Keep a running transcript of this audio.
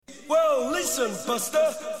listen,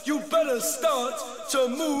 Buster, you better start to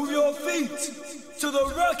move your feet to the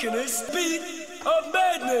rockin'est beat of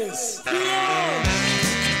madness. Yeah!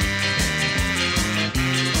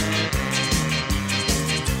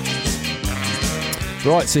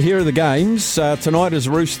 Right, so here are the games. Tonight is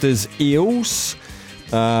Roosters Eels.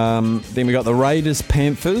 Then we got the Raiders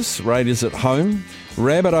Panthers. Raiders at home.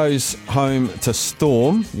 Rabbitohs home to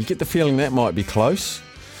Storm. You get the feeling that might be close.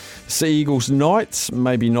 Sea Eagles Knights,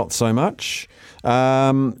 maybe not so much.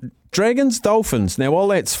 Dragons Dolphins. Now, while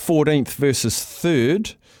that's 14th versus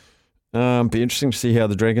 3rd, be interesting to see how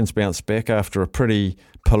the Dragons bounce back after a pretty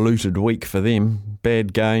polluted week for them.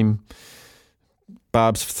 Bad game.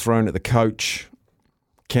 Barbs thrown at the coach.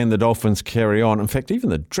 Can the Dolphins carry on? In fact, even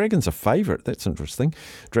the Dragons are favourite. That's interesting.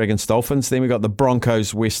 Dragons, Dolphins. Then we got the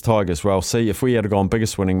Broncos, West Tigers. Well, see, if we had gone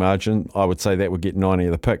biggest winning margin, I would say that would get 90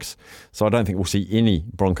 of the picks. So I don't think we'll see any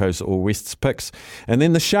Broncos or Wests picks. And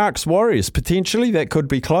then the Sharks, Warriors. Potentially, that could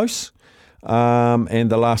be close. And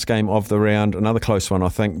the last game of the round, another close one, I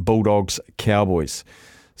think, Bulldogs, Cowboys.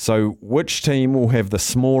 So which team will have the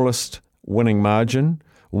smallest winning margin?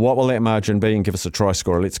 What will that margin be? And give us a try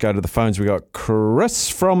scorer. Let's go to the phones. We got Chris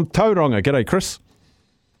from Tauranga. G'day, Chris.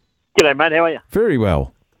 G'day, mate. How are you? Very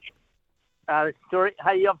well. Story.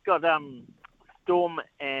 Hey, I've got Storm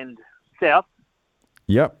and South.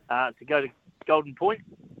 Yep. To go to Golden Point,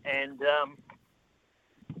 and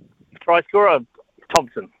try scorer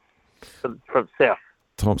Thompson from South.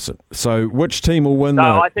 Thompson. So which team will win?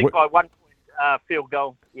 No, I think by 1 point field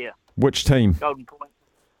goal. Yeah. Which team? Golden Point.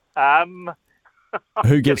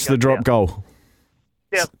 Who gets the drop goal?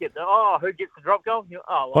 South who gets the drop goal?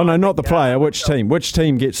 Oh, no, not the player. Which team? Which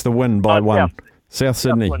team gets the win by one? South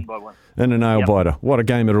Sydney. Win by one. In a nail biter. What a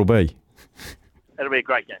game it'll be. It'll be a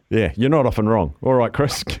great game. Yeah, you're not often wrong. All right,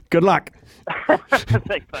 Chris. Good luck. Thanks,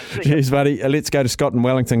 mate. Cheers, buddy. Let's go to Scott in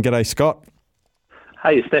Wellington. G'day, Scott.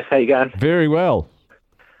 Hey, Steph. How you going? Very well.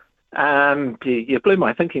 You blew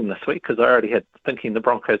my thinking this week because I already had thinking the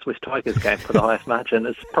Broncos West Tigers game for the highest margin,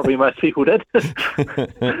 as probably most people did.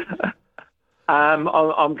 I'm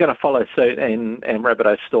going to follow suit and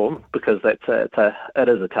Rabbitohs Storm because it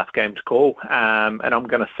is a tough game to call. And I'm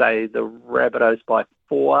going to say the Rabbitohs by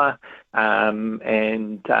 4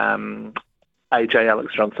 and AJ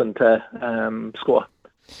Alex Johnson to score.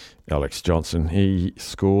 Alex Johnson, he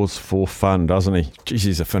scores for fun, doesn't he? Jeez,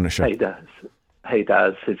 he's a finisher. He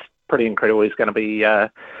does. It's pretty incredible. He's going to be,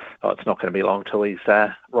 it's not going to be long till he's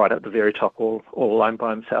right at the very top all alone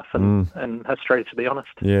by himself in history, to be honest.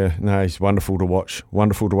 Yeah, no, he's wonderful to watch.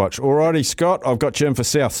 Wonderful to watch. Alrighty, Scott, I've got you in for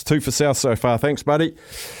South. 2 for South so far. Thanks, buddy.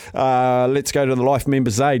 Let's go to the Life member,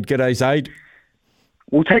 Zaid. G'day, Zaid.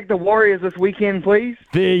 We'll take the Warriors this weekend, please.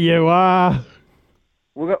 There you are.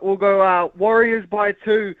 We'll go Warriors by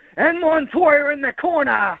 2 and Montoya in the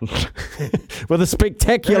corner. With a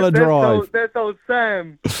spectacular drive. That's old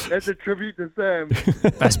Sam. That's a tribute to Sam.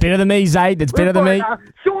 That's better than me, Zaid. That's better than me.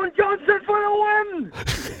 Sean Johnson for the win.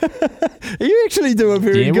 You actually do a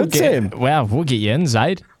very good Sam. Well, we'll get you in,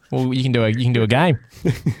 Zaid. Well, you can do a game.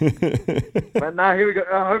 But no, here we go.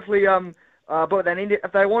 Hopefully, but they need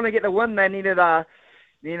if they want to get the win, they need to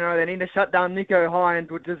shut down Nico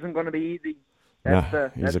Hines, which isn't going to be easy. That's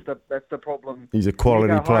the problem. He's a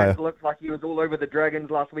quality Nico player. Hines looks like he was all over the Dragons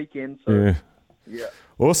last weekend. So, yeah.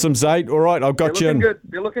 Awesome, Zaid. All right, I've got you in.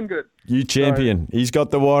 They're looking good. You champion. He's got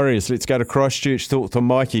the Warriors. Let's go to Christchurch. Talk to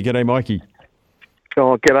Mikey. G'day, Mikey.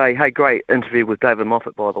 Oh, g'day. Hey, great interview with David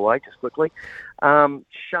Moffat, by the way, just quickly.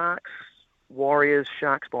 Sharks, Warriors,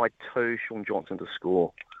 Sharks by 2, Sean Johnson to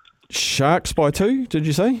score. Sharks by 2, did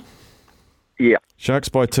you say? Yeah. Sharks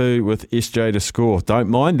by 2 with SJ to score. Don't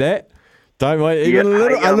mind that. Don't mind. Even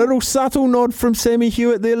a little subtle nod from Sammy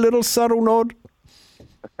Hewitt there, little subtle nod.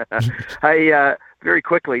 Hey, very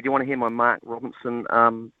quickly, do you want to hear my Mark Robinson,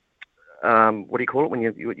 what do you call it when you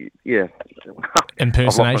impersonation?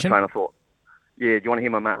 I've lost my train of thought. Yeah, do you want to hear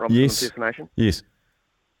my Mark Robinson impersonation? Yes.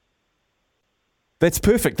 That's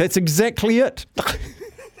perfect. That's exactly it.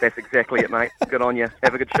 That's exactly it, mate. Good on you.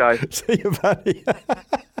 Have a good show. See you, buddy.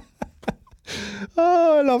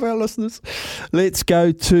 Oh, I love our listeners. Let's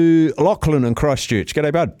go to Lachlan in Christchurch.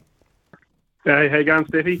 G'day, bud. Hey, how you going,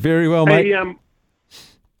 Steffi? Very well, mate. Hey,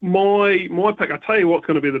 my pick, I'll tell you what's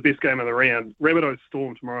going to be the best game of the round, Rabbitohs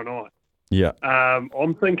Storm tomorrow night. Yeah.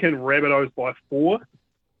 I'm thinking Rabbitohs by 4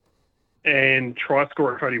 and try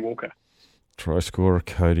scorer Cody Walker. Try scorer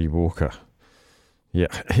Cody Walker. Yeah,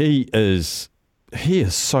 he is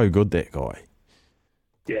so good, that guy.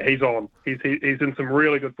 Yeah, he's on. He's in some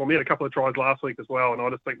really good form. He had a couple of tries last week as well, and I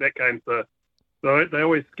just think that game's the They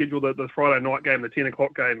always schedule the Friday night game, the 10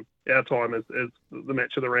 o'clock game, our time, is the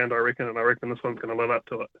match of the round, I reckon, and I reckon this one's going to live up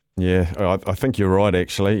to it. Yeah, I think you're right,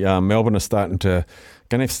 actually. Melbourne are going to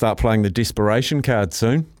have to start playing the desperation card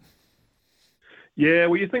soon. Yeah,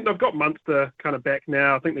 well, you think they've got Munster kind of back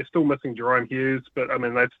now. I think they're still missing Jerome Hughes, but, I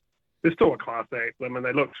mean, they're still a class act. I mean,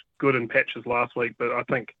 they looked good in patches last week, but I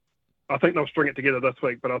think they'll string it together this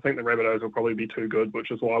week, but I think the Rabbitohs will probably be too good,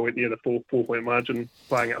 which is why I went near the 4-point margin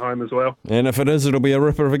playing at home as well. And if it is, it'll be a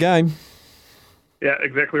ripper of a game. Yeah,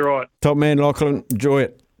 exactly right. Top man, Lachlan. Enjoy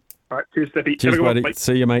it. All right, cheers, Steppy. Cheers, buddy.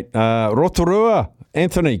 See you, mate. Rotorua.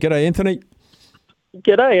 Anthony. G'day, Anthony.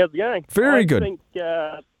 G'day, how's it going? Very good. I think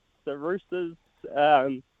the Roosters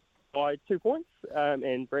by 2 points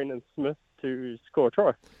and Brandon Smith to score a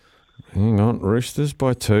try. Hang on. Roosters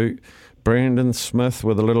by 2. Brandon Smith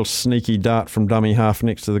with a little sneaky dart from dummy half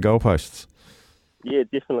next to the goalposts. Yeah,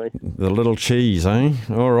 definitely. The little cheese, eh?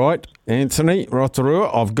 All right. Anthony,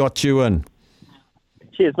 Rotorua, I've got you in.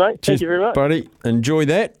 Cheers, mate. Thank you very much. Buddy. Enjoy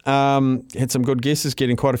that. Had some good guesses,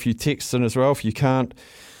 getting quite a few texts in as well. If you can't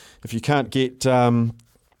get to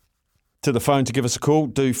the phone to give us a call,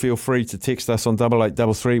 do feel free to text us on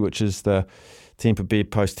 8833, which is the Temper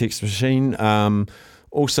Bed Post text machine.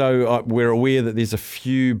 Also, we're aware that there's a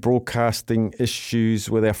few broadcasting issues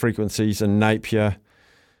with our frequencies in Napier,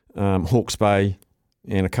 Hawke's Bay,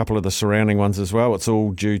 and a couple of the surrounding ones as well. It's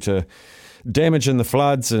all due to damage in the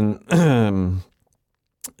floods and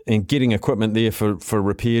getting equipment there for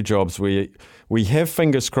repair jobs. We have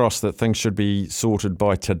fingers crossed that things should be sorted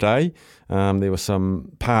by today. There were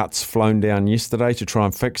some parts flown down yesterday to try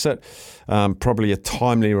and fix it. Probably a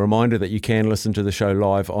timely reminder that you can listen to the show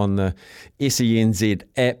live on the SENZ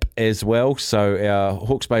app as well. So our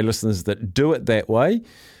Hawke's Bay listeners that do it that way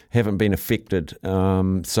haven't been affected.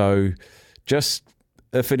 So just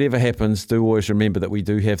if it ever happens, do always remember that we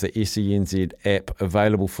do have the SENZ app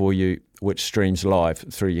available for you, which streams live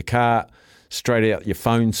through your car, straight out your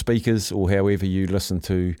phone speakers, or however you listen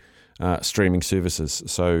to streaming services.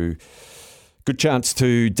 So good chance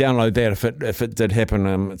to download that if it did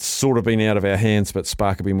happen. It's sort of been out of our hands, but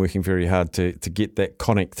Spark have been working very hard to get that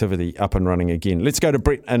connectivity up and running again. Let's go to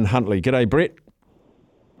Brett in Huntly. G'day, Brett.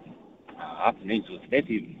 Afternoons with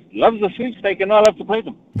Steffi. Loves the sweepstake and I love to play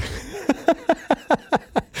them.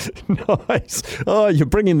 Nice. Oh, you're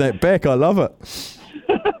bringing that back. I love it.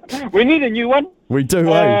 We need a new one. We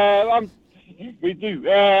do, eh? We do.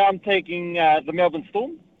 I'm taking the Melbourne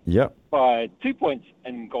Storm. Yep. By 2 points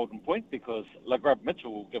in Golden Point because LaGrub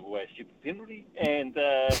Mitchell will give away a stupid penalty and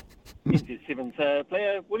NZ7's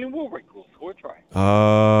player William Warbrick will score a try.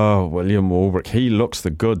 Oh, William Warbrick. He looks the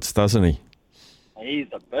goods, doesn't he? He's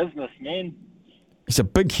a businessman. He's a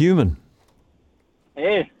big human.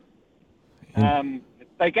 Yeah.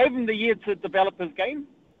 They gave him the year to develop his game.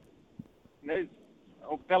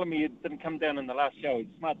 Bellamy didn't come down in the last show. He's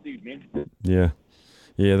a smart dude, man.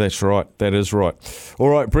 Yeah, that's right. That is right. All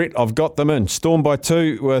right, Brett, I've got them in. Storm by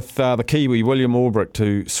 2 with the Kiwi, William Warbrick,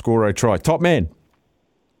 to score a try. Top man.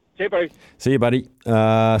 See you, buddy. See you, buddy.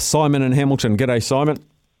 Simon in Hamilton. G'day, Simon.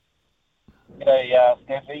 G'day,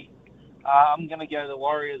 Steffi. I'm going to go the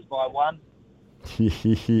Warriors by 1.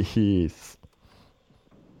 Yes.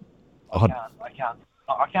 I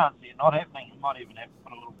can't see it not happening. I might even have to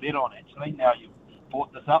put a little bet on, actually, now you've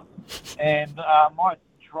brought this up. And my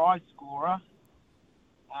try scorer,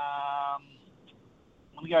 I'm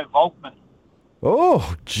going to go Volkman.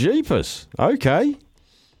 Oh, jeepers. Okay.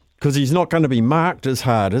 Because he's not going to be marked as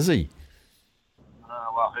hard, is he?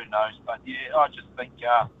 Well, who knows? But, yeah, I just think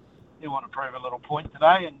he'll want to prove a little point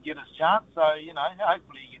today and get his chance. So,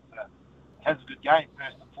 hopefully he has a good game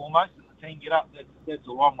first and foremost, and the team get up. That's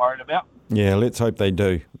all I'm worried about. Yeah, let's hope they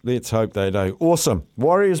do. Awesome.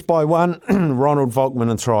 Warriors by 1, Ronald Volkman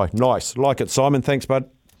and try. Nice. Like it, Simon. Thanks, bud.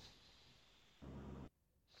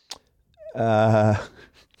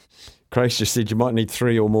 Craig just said you might need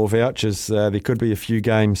 3 or more vouchers. There could be a few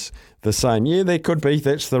games the same. Yeah, there could be.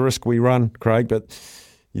 That's the risk we run, Craig, but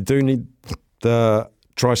you do need the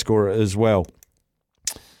try scorer as well.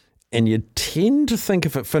 And you tend to think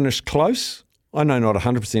if it finished close, I know not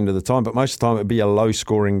 100% of the time, but most of the time it'd be a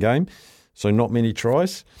low-scoring game, so not many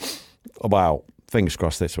tries. Well, fingers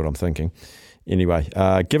crossed, that's what I'm thinking. Anyway,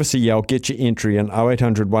 give us a yell, get your entry in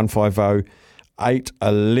 0800 150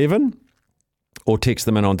 811 or text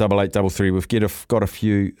them in on 8833. We've got a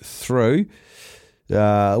few through.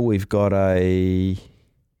 We've got a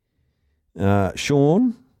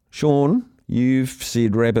Sean, you've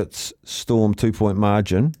said Rabbits Storm 2-point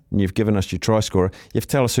margin, and you've given us your try scorer. You have to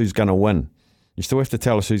tell us who's going to win. You still have to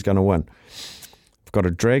tell us who's going to win. We've got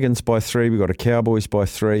a Dragons by 3. We've got a Cowboys by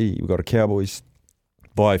 3. We've got a Cowboys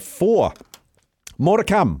by 4. More to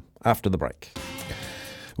come after the break.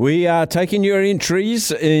 We are taking your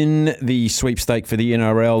entries in the sweepstake for the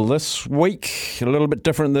NRL this week. A little bit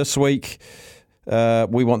different this week.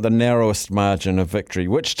 We want the narrowest margin of victory.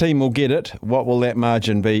 Which team will get it? What will that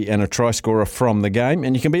margin be? And a try scorer from the game.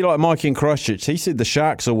 And you can be like Mike in Christchurch. He said the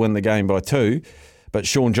Sharks will win the game by 2, but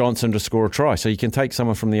Shaun Johnson to score a try. So you can take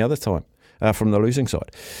someone from the other time, from the losing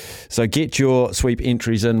side. So get your sweep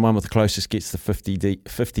entries in. One with the closest gets the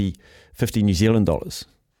 50 New Zealand dollars.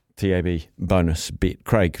 TAB bonus bet.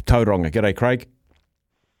 Craig, Tauranga. G'day, Craig.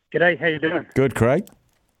 G'day, how you doing? Good, Craig.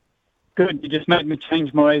 Good. You just made me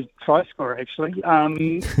change my try score, actually.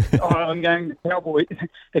 I'm going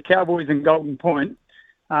the Cowboys and Golden Point.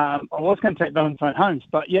 I was going to take Valentine Holmes,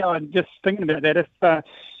 but yeah, I'm just thinking about that. If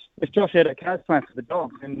Josh Addo-Carr's playing for the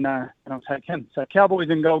Dogs, then I'll take him. So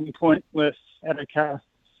Cowboys and Golden Point with Addo-Carr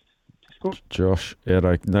to score. Josh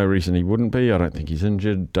Addo, no reason he wouldn't be. I don't think he's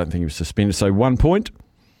injured. Don't think he was suspended. So 1 point.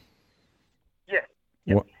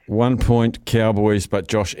 Yep. 1 point, Cowboys, but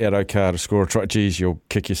Josh Addo-Carr to score a try. Geez, you'll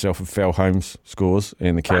kick yourself if Val Holmes scores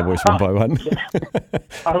and the Cowboys win by 1.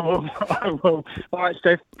 I will. All right,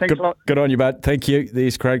 Steph. Thanks a lot. Good on you, bud. Thank you.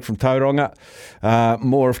 There's Craig from Tauranga.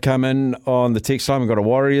 More have come in on the text line. We've got a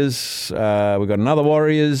Warriors. We've got another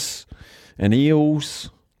Warriors, an Eels,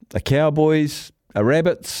 a Cowboys, a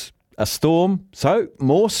Rabbits, a Storm. So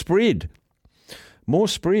more spread.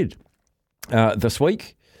 This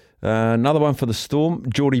week. Another one for the Storm,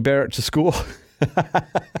 Geordie Barrett to score.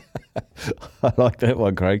 I like that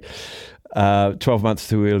one, Craig. 12 months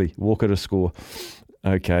too early. Walker to score.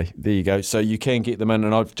 Okay, there you go. So you can get them in.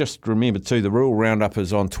 And I've just remembered too, the Rural Roundup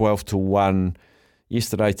is on 12 to 1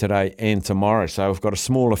 yesterday, today and tomorrow. So we've got a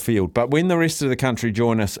smaller field. But when the rest of the country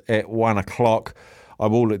join us at 1 o'clock, I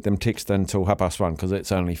will let them text in until 1:30 because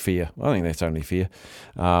that's only fair. I think that's only fair.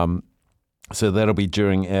 So that'll be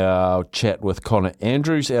during our chat with Connor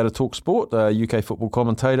Andrews out of TalkSport, the UK football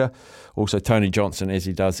commentator. Also Tony Johnson, as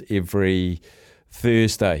he does every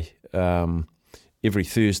Thursday. Every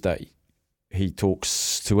Thursday he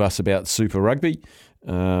talks to us about Super Rugby.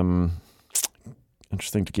 Interesting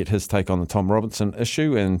to get his take on the Tom Robinson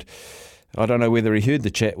issue. And I don't know whether he heard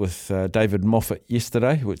the chat with David Moffat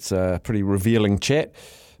yesterday. It's a pretty revealing chat.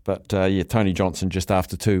 But, Tony Johnson just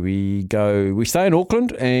after 2. We stay in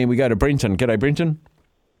Auckland and we go to Brenton. G'day, Brenton.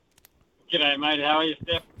 G'day, mate. How are you,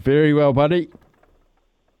 Steph? Very well, buddy.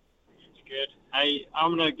 It's good. Hey,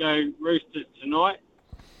 I'm going to go Roosters tonight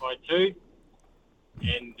by 2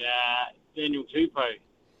 and Daniel Tupou.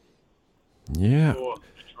 Yeah. For a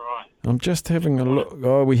try. I'm just having a look.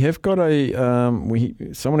 Oh, we have got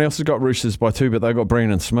someone else has got Roosters by 2, but they've got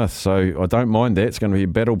Brandon Smith, so I don't mind that. It's going to be a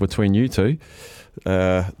battle between you two.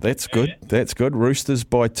 That's good. That's good. Roosters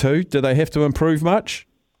by 2. Do they have to improve much?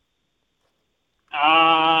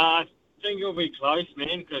 I think it'll be close,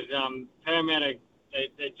 man, because Parramatta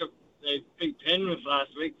they beat Penrith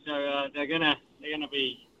last week, so they're gonna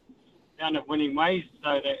be down of winning ways.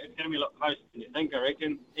 So it's gonna be a lot closer than you think, I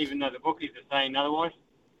reckon. Even though the bookies are saying otherwise.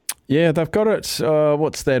 Yeah, they've got it.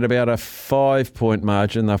 What's that? About a 5-point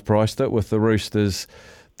margin. They've priced it with the Roosters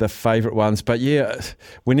the favourite ones. But yeah,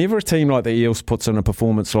 whenever a team like the Eels puts in a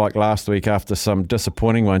performance like last week after some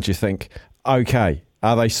disappointing ones, you think, okay,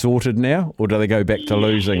 are they sorted now? Or do they go back to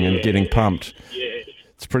losing and getting pumped? Yeah.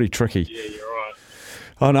 It's pretty tricky. Yeah, you're right.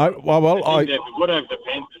 I know. Well, I think they would have the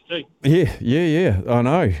Panthers too. Yeah. I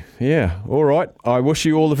know. Yeah. All right. I wish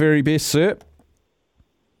you all the very best, sir.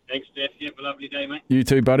 Thanks, Steph. You have a lovely day, mate. You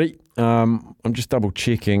too, buddy. I'm just double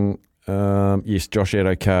checking. Yes, Josh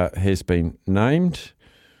Addo-Carr has been named.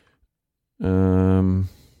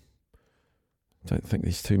 Don't think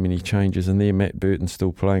there's too many changes in there. Matt Burton's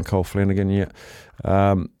still playing. Cole Flanagan, yeah.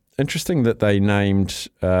 Interesting that they named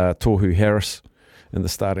Tohu Harris in the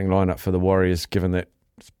starting lineup for the Warriors, given that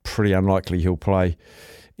it's pretty unlikely he'll play.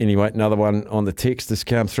 Anyway, another one on the text has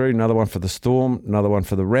come through. Another one for the Storm. Another one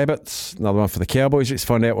for the Rabbits. Another one for the Cowboys. Let's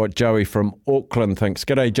find out what Joey from Auckland thinks.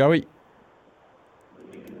 G'day, Joey.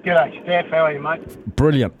 G'day, Steph. How are you, mate?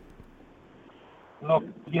 Brilliant. Look,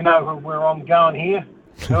 you know where I'm going here.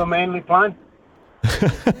 Who are Manly playing?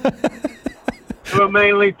 Who are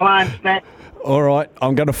Manly playing, Steph? All right,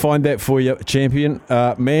 I'm going to find that for you, champion.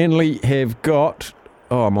 Manly have got...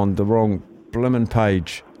 Oh, I'm on the wrong blimmin'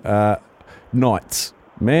 page. Knights.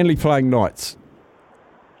 Manly playing Knights.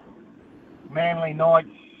 Manly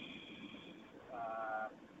Knights.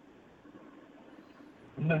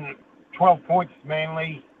 12 points,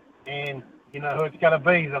 Manly. And you know who it's going to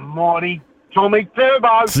be? The mighty Tommy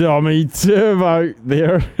Turbo. Tommy Turbo.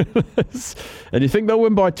 There it is. And you think they'll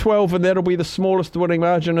win by 12 and that'll be the smallest winning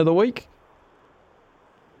margin of the week?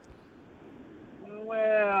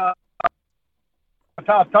 Well,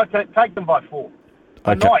 Take them by 4.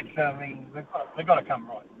 The Okay. Knights, I mean, they've got to come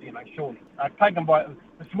right, surely. Take them by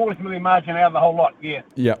the smallest million margin out of the whole lot, yeah.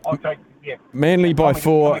 Yeah. I'll take, yeah. Manly by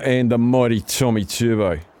 4 and the mighty Tommy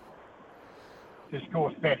Turbo. To score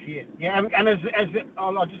Spaff, yeah. Yeah, and I'd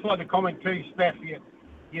just like to comment too, Spaff, yeah,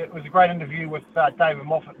 it was a great interview with David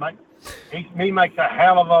Moffat, mate. He makes a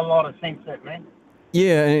hell of a lot of sense, that man.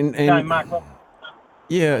 Yeah, and Mark Rob.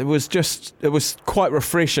 yeah, it was quite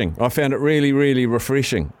refreshing. I found it really, really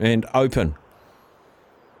refreshing and open.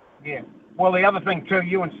 Yeah. Well, the other thing too,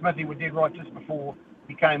 you and Smithy were dead right just before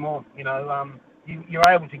you came on. You're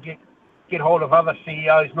able to get hold of other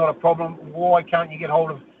CEOs, not a problem. Why can't you get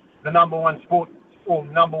hold of the number one sport or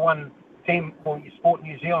number one team or sport in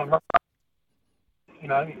New Zealand?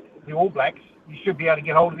 The All Blacks. You should be able to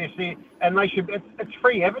get hold of this there, and they should. It's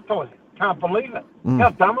free advertising. Can't believe it.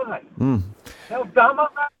 How dumb are they? How dumb are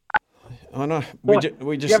they? I know. We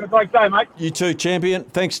just. You have a great day, mate. You too, champion.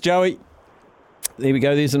 Thanks, Joey. There we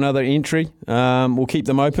go. There's another entry. We'll keep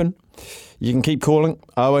them open. You can keep calling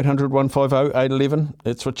 0800 150 811.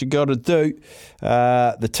 That's what you got to do.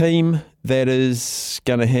 The team that is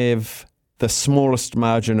going to have the smallest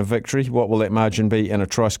margin of victory, what will that margin be in a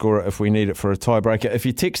try scorer if we need it for a tiebreaker? If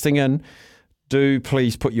you're texting in, do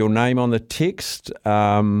please put your name on the text.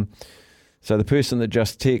 So the person that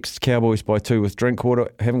just texts Cowboys by 2 with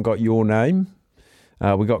Drinkwater haven't got your name.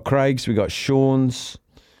 We got Craig's, we got Sean's.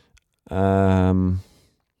 Warriors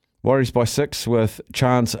by 6 with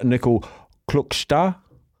Chance Nickel Kluksta.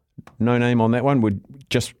 No name on that one.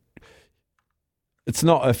 It's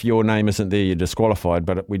not if your name isn't there, you're disqualified,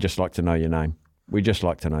 but we just like to know your name. We just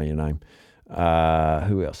like to know your name.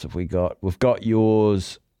 Who else have we got? We've got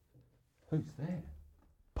yours. Who's that?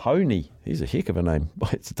 Pony. He's a heck of a name.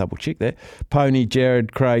 Let's double check that. Pony,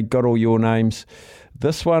 Jared, Craig, got all your names.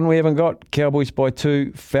 This one we haven't got. Cowboys by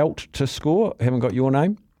 2, Felt to score. Haven't got your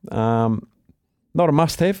name. Not a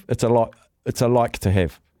must-have. It's a like to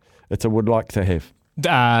have. It's a would like to have.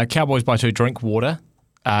 Cowboys by 2, Drinkwater.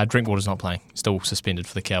 Drinkwater's not playing. Still suspended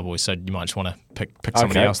for the Cowboys, so you might just want to pick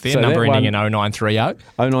somebody else there. So number ending in 0930.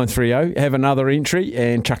 0930. Have another entry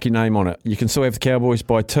and chuck your name on it. You can still have the Cowboys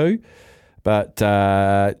by 2, but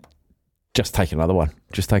just take another one.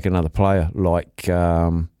 Just take another player like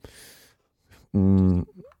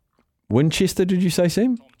Winchester, did you say,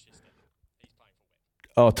 Sam?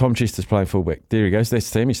 Oh, Tom Chester's playing fullback. There he goes. That's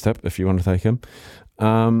Sammy's tip if you want to take him.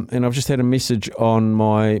 And I've just had a message on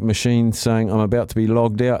my machine saying I'm about to be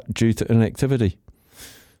logged out due to inactivity.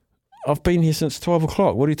 I've been here since 12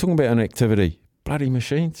 o'clock. What are you talking about, inactivity? Bloody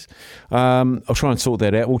machines. I'll try and sort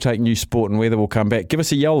that out. We'll take news, sport and weather. We'll come back. Give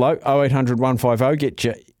us a yell, though. 0800 150. Get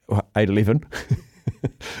you 811.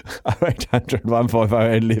 0800 150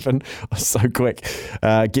 811. Oh, so quick.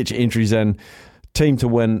 Get your entries in. Team to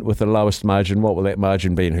win with the lowest margin. What will that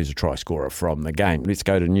margin be and who's a try scorer from the game? Let's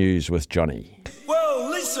go to news with Johnny. Well,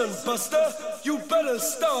 listen, Buster, you better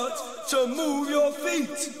start to move your feet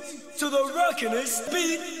to the rockin'est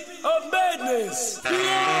beat of madness.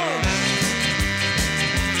 Yeah!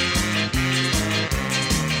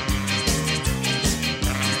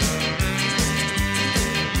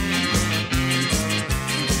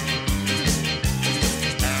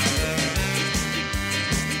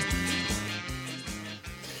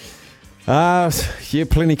 Yeah,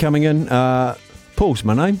 plenty coming in. Paul's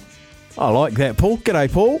my name. I like that, Paul. G'day,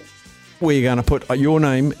 Paul. We're going to put your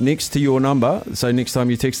name next to your number. So next time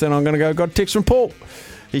you text in, I'm going to go, got a text from Paul.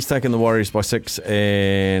 He's taken the Warriors by 6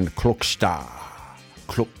 and Kluksta.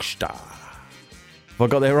 Have I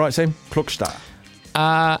got that right, Sam? Kluksta.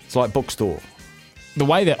 It's like bookstore. The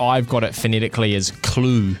way that I've got it phonetically is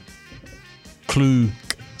Kluksta.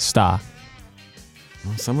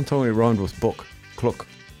 Oh, someone told me it rhymed with book. Kluk.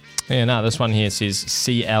 Yeah, no, this one here says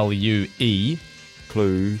CLUE.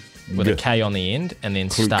 Clue. With a K on the end and then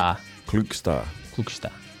star. Kluksta.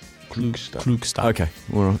 Okay,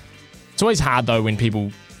 all right. It's always hard, though, when people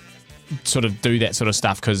sort of do that sort of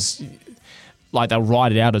stuff because, like, they'll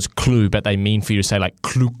write it out as clue, but they mean for you to say, like,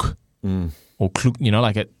 kluk or kluk,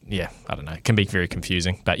 like it. Yeah, I don't know. It can be very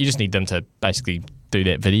confusing, but you just need them to basically do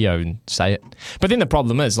that video and say it. But then the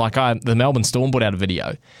problem is, like, the Melbourne Storm put out a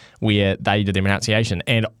video where they did their pronunciation,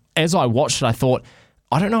 and as I watched it, I thought,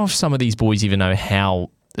 I don't know if some of these boys even know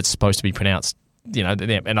how it's supposed to be pronounced you know,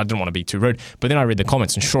 and I didn't want to be too rude, but then I read the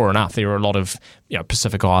comments, and sure enough, there were a lot of, you know,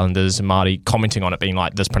 Pacific Islanders and Māori commenting on it, being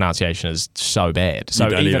like, this pronunciation is so bad. So you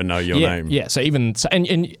don't even know your name. Yeah, so even,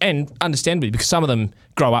 and understandably, because some of them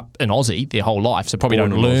grow up in Aussie their whole life, so probably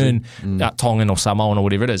don't learn Tongan or Samoan or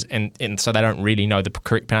whatever it is, and so they don't really know the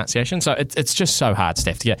correct pronunciation. So it's just so hard,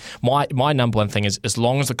 Steph, to get. My number one thing is, as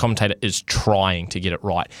long as the commentator is trying to get it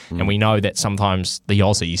right, and we know that sometimes the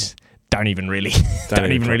Aussies don't even really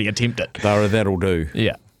attempt it. That'll do.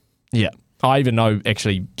 Yeah. I even know,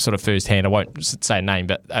 actually, sort of firsthand, I won't say a name,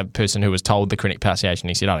 but a person who was told the correct pronunciation,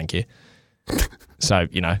 he said, I don't care. So,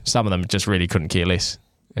 you know, some of them just really couldn't care less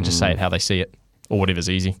and just say it how they see it, or whatever's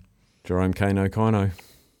easy. Jerome Kano.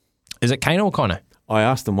 Is it Kano or Kano? I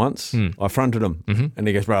asked him once. I fronted him, and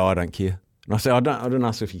he goes, bro, I don't care. And I said, I didn't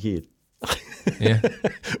ask if you cared. Yeah.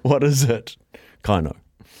 What is it? Kano.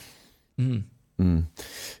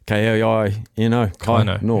 K-A-I, you know,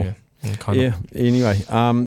 Kano. Yeah. Yeah, anyway.